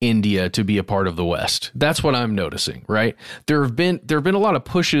want India to be a part of the West. That's what I'm noticing, right? There have been a lot of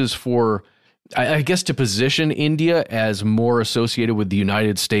pushes for, I guess, to position India as more associated with the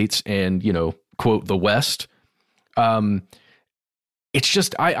United States and, quote, the West. It's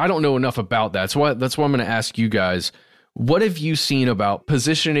just, I don't know enough about that. So that's why I'm going to ask you guys, what have you seen about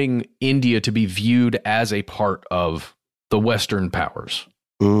positioning India to be viewed as a part of the Western powers?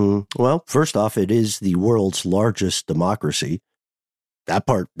 Well, first off, it is the world's largest democracy.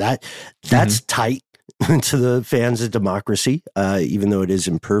 That's tight to the fans of democracy, even though it is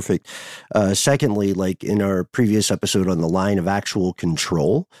imperfect. Secondly, like in our previous episode on the line of actual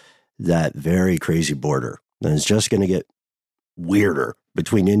control, that very crazy border, and it's just going to get weirder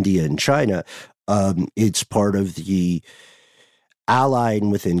between India and China. It's part of the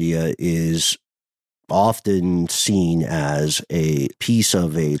allying with India is often seen as a piece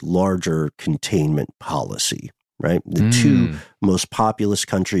of a larger containment policy, right? The two most populous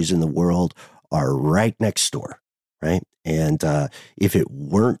countries in the world are right next door, right? And if it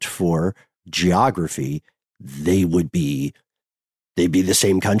weren't for geography, they'd be the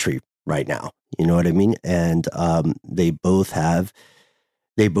same country right now. You know what I mean? And they both have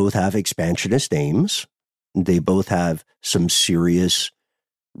expansionist aims. They both have some serious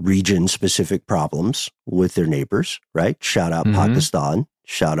region-specific problems with their neighbors, right? Shout out Pakistan.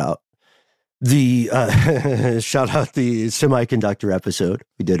 Shout out the semiconductor episode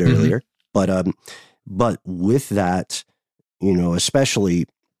we did earlier. But with that, you know, especially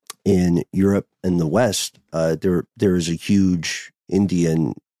in Europe and the West, there is a huge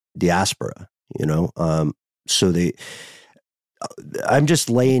Indian diaspora, you know. So I'm just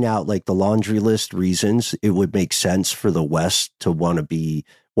laying out like the laundry list reasons it would make sense for the West to want to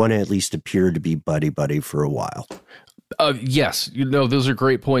at least appear to be buddy for a while. Yes, you know, those are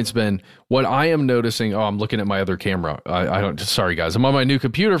great points, Ben. What I am noticing, I'm looking at my other camera. Sorry guys, I'm on my new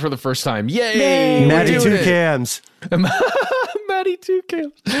computer for the first time. Yay! Matty two cams. Matty two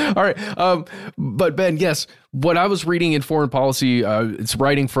cams. All right. But Ben, yes, what I was reading in Foreign Policy, it's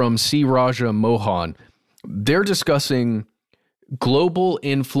writing from C. Raja Mohan. They're discussing global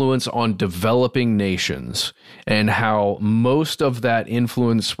influence on developing nations and how most of that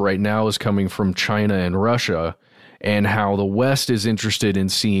influence right now is coming from China and Russia, and how the West is interested in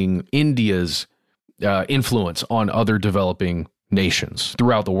seeing India's influence on other developing nations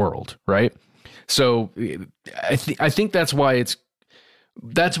throughout the world, right? So I think that's why it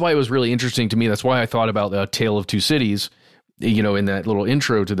was really interesting to me. That's why I thought about the Tale of Two Cities, you know, in that little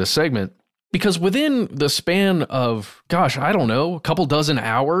intro to this segment. Because within the span of, I don't know, a couple dozen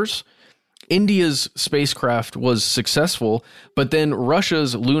hours, India's spacecraft was successful, but then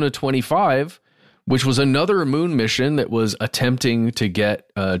Russia's Luna 25, which was another moon mission that was attempting to get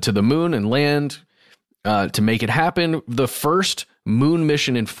to the moon and land to make it happen, the first moon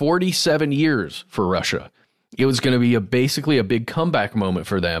mission in 47 years for Russia. It was going to be basically a big comeback moment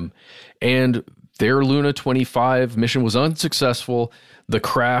for them. And their Luna 25 mission was unsuccessful. The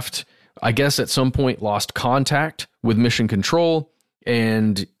craft, I guess at some point, lost contact with mission control,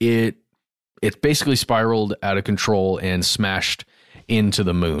 and it basically spiraled out of control and smashed into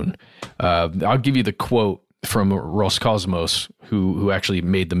the moon. I'll give you the quote from Roscosmos, who actually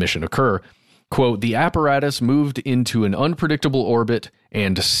made the mission occur. Quote, "The apparatus moved into an unpredictable orbit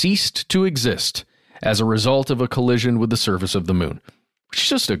and ceased to exist as a result of a collision with the surface of the moon," which is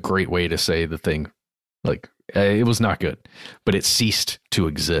just a great way to say the thing. Like, it was not good, but it ceased to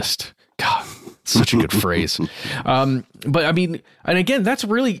exist. God, such a good phrase. But I mean, and again, that's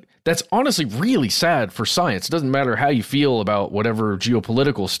honestly really sad for science. It doesn't matter how you feel about whatever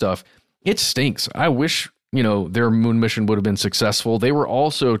geopolitical stuff. It stinks. I wish, you know, their moon mission would have been successful. They were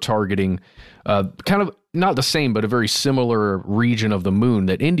also targeting kind of not the same, but a very similar region of the moon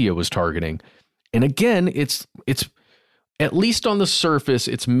that India was targeting. And again, it's at least on the surface,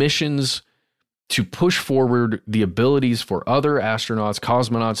 it's missions to push forward the abilities for other astronauts,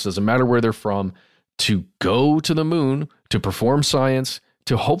 cosmonauts, doesn't matter where they're from, to go to the moon, to perform science,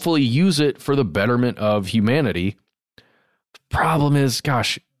 to hopefully use it for the betterment of humanity. Problem is,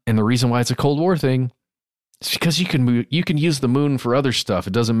 and the reason why it's a Cold War thing, it's because you can use the moon for other stuff.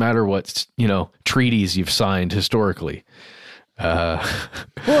 It doesn't matter what, you know, treaties you've signed historically.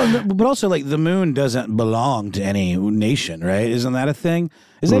 Well, but also, like, the moon doesn't belong to any nation, right? Isn't that a thing?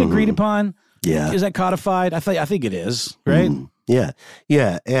 Is that agreed upon? Yeah. Is that codified? I think it is, right? Yeah.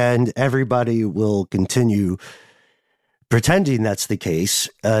 Yeah. And everybody will continue pretending that's the case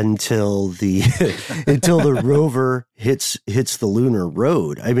until the rover hits the lunar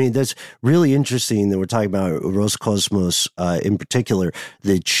road. I mean, that's really interesting that we're talking about Roscosmos in particular.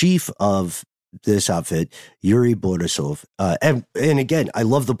 The chief of this outfit, Yuri Borisov, and again, I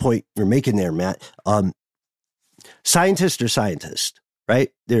love the point you're making there, Matt. Scientists are scientists,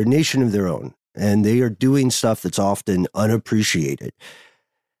 right? They're a nation of their own, and they are doing stuff that's often unappreciated.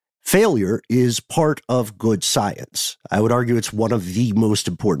 Failure is part of good science. I would argue it's one of the most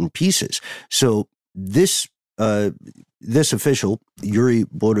important pieces. So this official, Yuri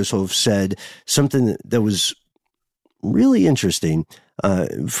Borisov, said something that was really interesting.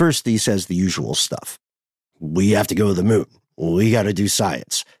 First, he says the usual stuff. We have to go to the moon. We got to do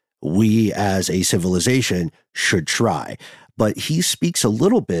science. We, as a civilization, should try. But he speaks a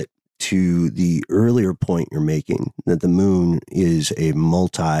little bit to the earlier point you're making, that the moon is a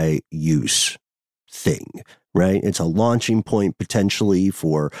multi-use thing, right? It's a launching point potentially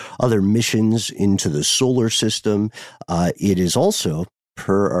for other missions into the solar system. It is also,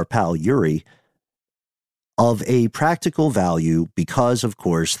 per our pal Yuri, of a practical value because, of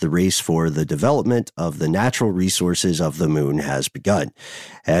course, the race for the development of the natural resources of the moon has begun.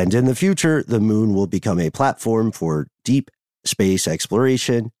 And in the future, the moon will become a platform for deep space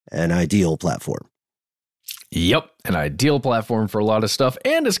exploration, an ideal platform. Yep, an ideal platform for a lot of stuff,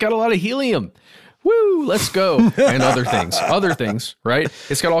 and it's got a lot of helium. Woo, let's go. And other things, right?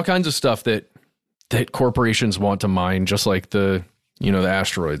 It's got all kinds of stuff that corporations want to mine, just like the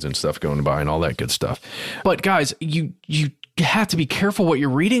asteroids and stuff going by and all that good stuff. But guys, you have to be careful what you're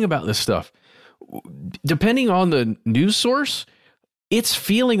reading about this stuff. Depending on the news source, it's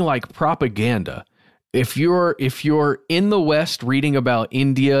feeling like propaganda. If you're in the West reading about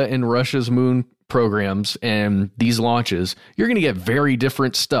India and Russia's moon programs and these launches, you're going to get very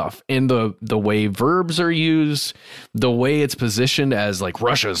different stuff in the way verbs are used, the way it's positioned as like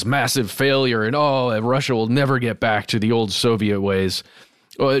Russia's massive failure and Russia will never get back to the old Soviet ways.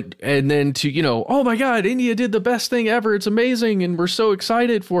 And then to, oh my God, India did the best thing ever. It's amazing. And we're so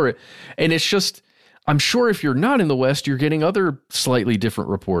excited for it. And it's just, I'm sure if you're not in the West, you're getting other slightly different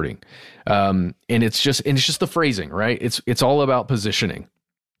reporting. And it's just the phrasing, right? It's all about positioning.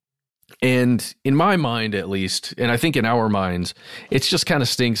 And in my mind, at least, and I think in our minds, it's just kind of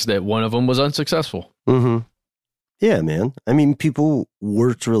stinks that one of them was unsuccessful. Mm-hmm. Yeah, man. I mean, people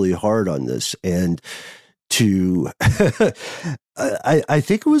worked really hard on this, and I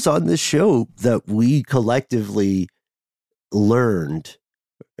think it was on this show that we collectively learned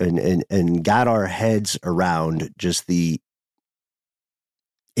and got our heads around just the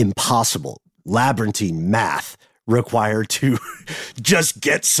impossible labyrinthine math required to just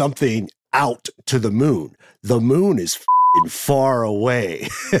get something out to the moon. The moon is far away.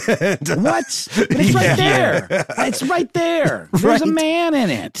 What? But it's right there. It's right there. There's a man in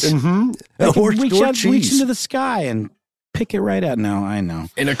it. Mm-hmm. Reach into the sky and pick it right out. No, I know.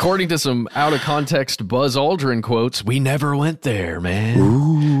 And according to some out of context Buzz Aldrin quotes, we never went there, man.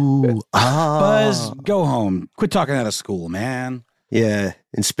 Ooh. Buzz, go home. Quit talking out of school, man. Yeah,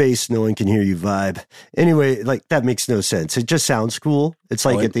 in space, no one can hear you vibe. Anyway, like, that makes no sense. It just sounds cool. It's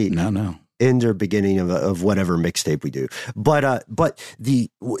like at the end or beginning of whatever mixtape we do. But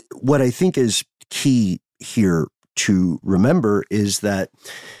what I think is key here to remember is that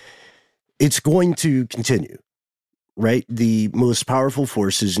it's going to continue, right? The most powerful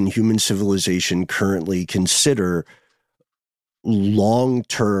forces in human civilization currently consider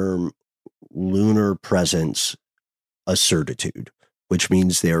long-term lunar presence a certitude, which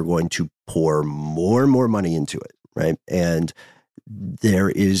means they are going to pour more and more money into it, right? And there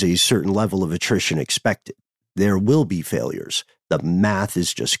is a certain level of attrition expected. There will be failures. The math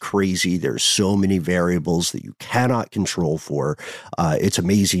is just crazy. There's so many variables that you cannot control for. It's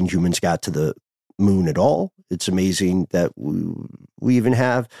amazing humans got to the moon at all. It's amazing that we even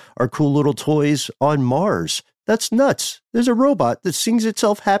have our cool little toys on Mars. That's nuts. There's a robot that sings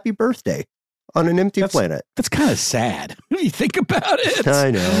itself happy birthday on an empty planet. That's kind of sad when you think about it.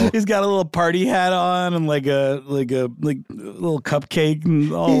 I know. He's got a little party hat on and like a little cupcake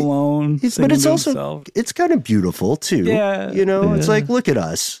and all alone. But it's also it's kind of beautiful too. Yeah. It's like, look at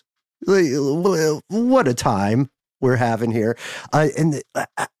us. What a time we're having here. And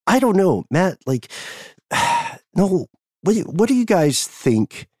I don't know, Matt, like, no, what do you guys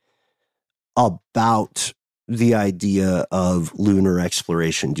think about the idea of lunar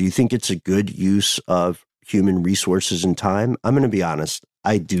exploration? Do you think it's a good use of human resources and time? I'm going to be honest.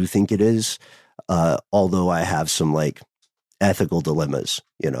 I do think it is. Although I have some like ethical dilemmas,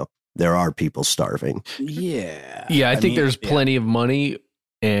 there are people starving. Yeah. Yeah. I think there's plenty of money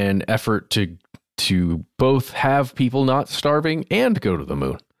and effort to both have people not starving and go to the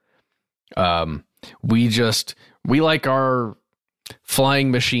moon. We like our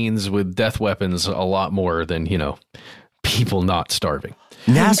flying machines with death weapons a lot more than, people not starving.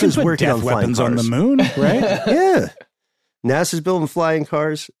 NASA's working on flying weapons cars on the moon, right? Yeah. NASA's building flying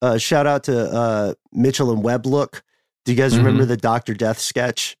cars. Shout out to Mitchell and Webb Look. Do you guys remember the Dr. Death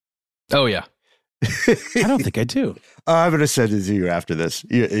sketch? Oh, yeah. I don't think I do. I'm going to send it to you after this.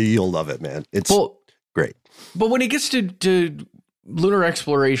 You'll love it, man. It's great. But when it gets to lunar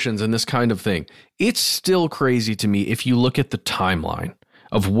explorations and this kind of thing, it's still crazy to me if you look at the timeline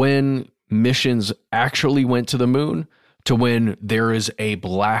of when missions actually went to the moon to when there is a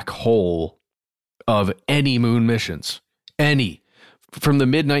black hole of any moon missions. Any. From the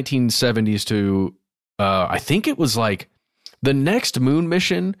mid-1970s to, I think it was like the next moon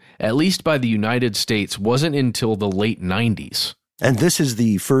mission, at least by the United States, wasn't until the late 90s. And this is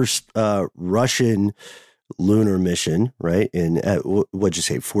the first Russian lunar mission, right? In, what'd you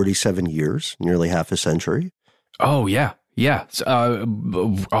say, 47 years, nearly half a century? Oh, yeah. Yeah. I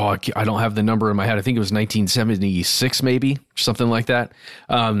don't have the number in my head. I think it was 1976, maybe, something like that.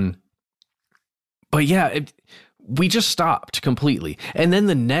 But yeah, we just stopped completely. And then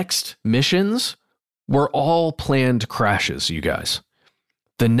the next missions were all planned crashes, you guys.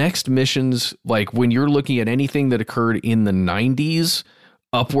 The next missions, like when you're looking at anything that occurred in the 90s,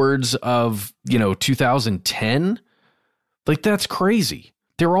 upwards of, 2010, like that's crazy.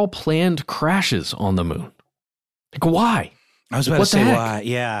 They're all planned crashes on the moon. Like, why? I was about to say why.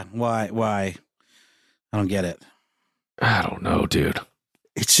 Yeah, why? I don't get it. I don't know, dude.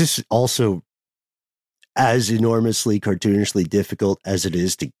 It's just also as enormously cartoonishly difficult as it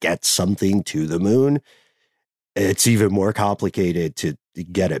is to get something to the moon. It's even more complicated to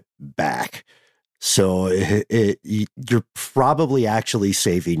get it back. So you're probably actually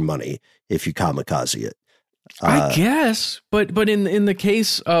saving money if you kamikaze it. I guess, but in the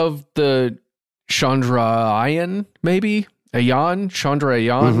case of the Chandrayaan, maybe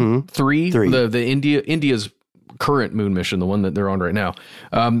Chandrayaan 3, the India's current moon mission, the one that they're on right now,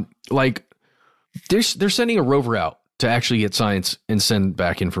 like they're sending a rover out to actually get science and send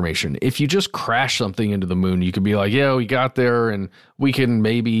back information. If you just crash something into the moon, you could be like, yeah, we got there and we can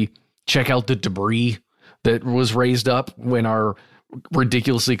maybe check out the debris that was raised up when our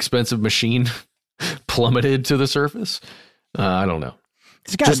ridiculously expensive machine plummeted to the surface. I don't know.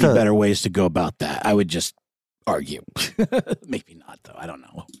 There's got to be better ways to go about that. I would just argue. Maybe not, though. I don't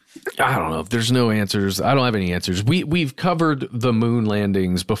know. I don't know. If there's no answers, I don't have any answers. We've covered the moon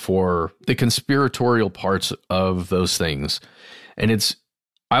landings before, the conspiratorial parts of those things. And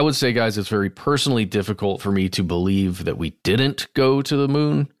I would say, guys, it's very personally difficult for me to believe that we didn't go to the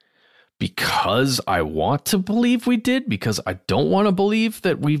moon, because I want to believe we did, because I don't want to believe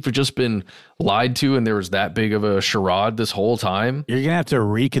that we've just been lied to and there was that big of a charade this whole time. You're going to have to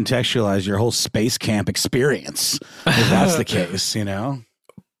recontextualize your whole space camp experience if that's the case,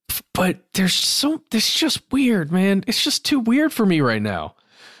 But there's just weird, man. It's just too weird for me right now.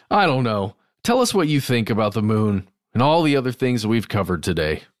 I don't know. Tell us what you think about the moon and all the other things that we've covered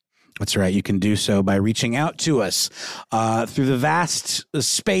today. That's right. You can do so by reaching out to us through the vast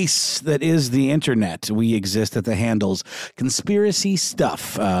space that is the internet. We exist at the handles Conspiracy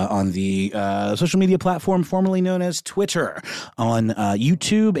Stuff on the social media platform formerly known as Twitter, on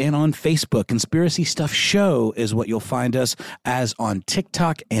YouTube, and on Facebook. Conspiracy Stuff Show is what you'll find us as on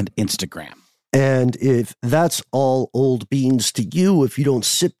TikTok and Instagram. And if that's all old beans to you, if you don't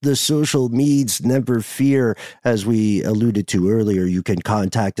sip the social meds, never fear. As we alluded to earlier, you can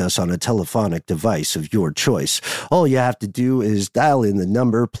contact us on a telephonic device of your choice. All you have to do is dial in the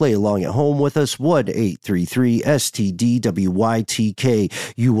number, play along at home with us,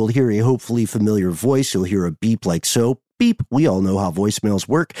 1-833-STDWYTK. You will hear a hopefully familiar voice. You'll hear a beep like so. Beep. We all know how voicemails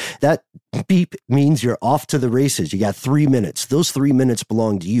work. That beep means you're off to the races. You got 3 minutes. Those 3 minutes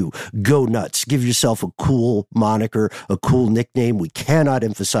belong to you. Go nuts. Give yourself a cool moniker, a cool nickname. We cannot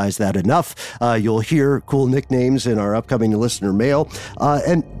emphasize that enough. You'll hear cool nicknames in our upcoming listener mail.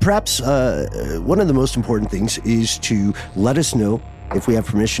 And perhaps one of the most important things is to let us know if we have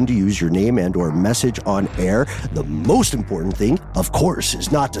permission to use your name and or message on air. The most important thing, of course,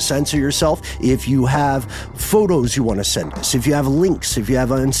 is not to censor yourself. If you have photos you want to send us, if you have links, if you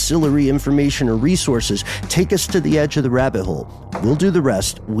have ancillary information or resources, take us to the edge of the rabbit hole. We'll do the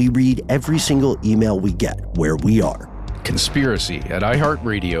rest. We read every single email we get where we are.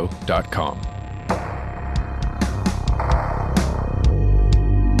 Conspiracy@iHeartRadio.com.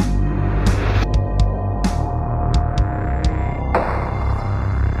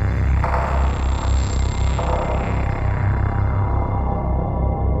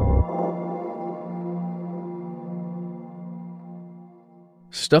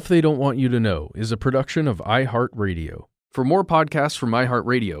 Stuff They Don't Want You to Know is a production of iHeartRadio. For more podcasts from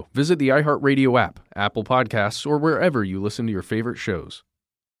iHeartRadio, visit the iHeartRadio app, Apple Podcasts, or wherever you listen to your favorite shows.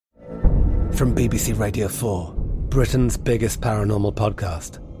 From BBC Radio 4, Britain's biggest paranormal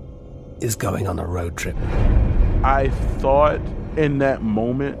podcast is going on a road trip. I thought in that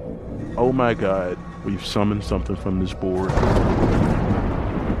moment, oh my God, we've summoned something from this board.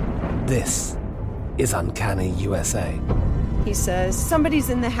 This is Uncanny USA. He says,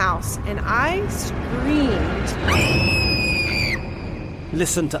 somebody's in the house, and I screamed.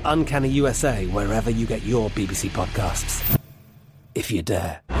 Listen to Uncanny USA wherever you get your BBC podcasts, if you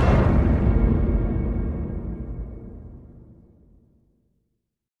dare.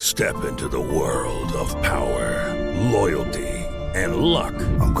 Step into the world of power, loyalty, and luck.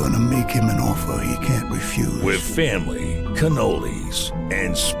 I'm gonna make him an offer he can't refuse. With family, cannolis,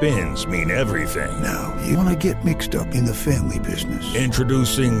 and spins mean everything. Now, you wanna get mixed up in the family business.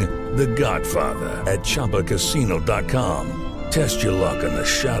 Introducing The Godfather at ChumbaCasino.com. Test your luck in the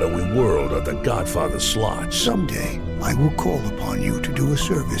shadowy world of The Godfather slot. Someday, I will call upon you to do a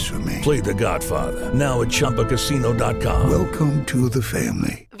service for me. Play The Godfather, now at ChumbaCasino.com. Welcome to the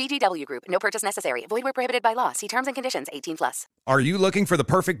family. VGW Group. No purchase necessary. Void where prohibited by law. See terms and conditions. 18+. Are you looking for the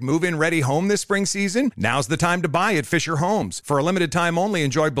perfect move-in ready home this spring season? Now's the time to buy at Fisher Homes. For a limited time only,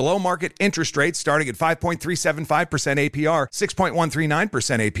 enjoy below-market interest rates starting at 5.375% APR,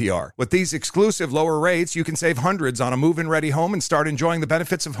 6.139% APR. With these exclusive lower rates, you can save hundreds on a move-in ready home and start enjoying the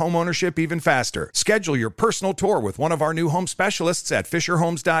benefits of home ownership even faster. Schedule your personal tour with one of our new home specialists at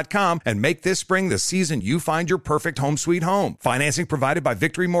FisherHomes.com and make this spring the season you find your perfect home sweet home. Financing provided by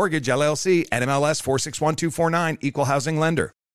Victory Mortgage, LLC, NMLS 461249, Equal Housing Lender.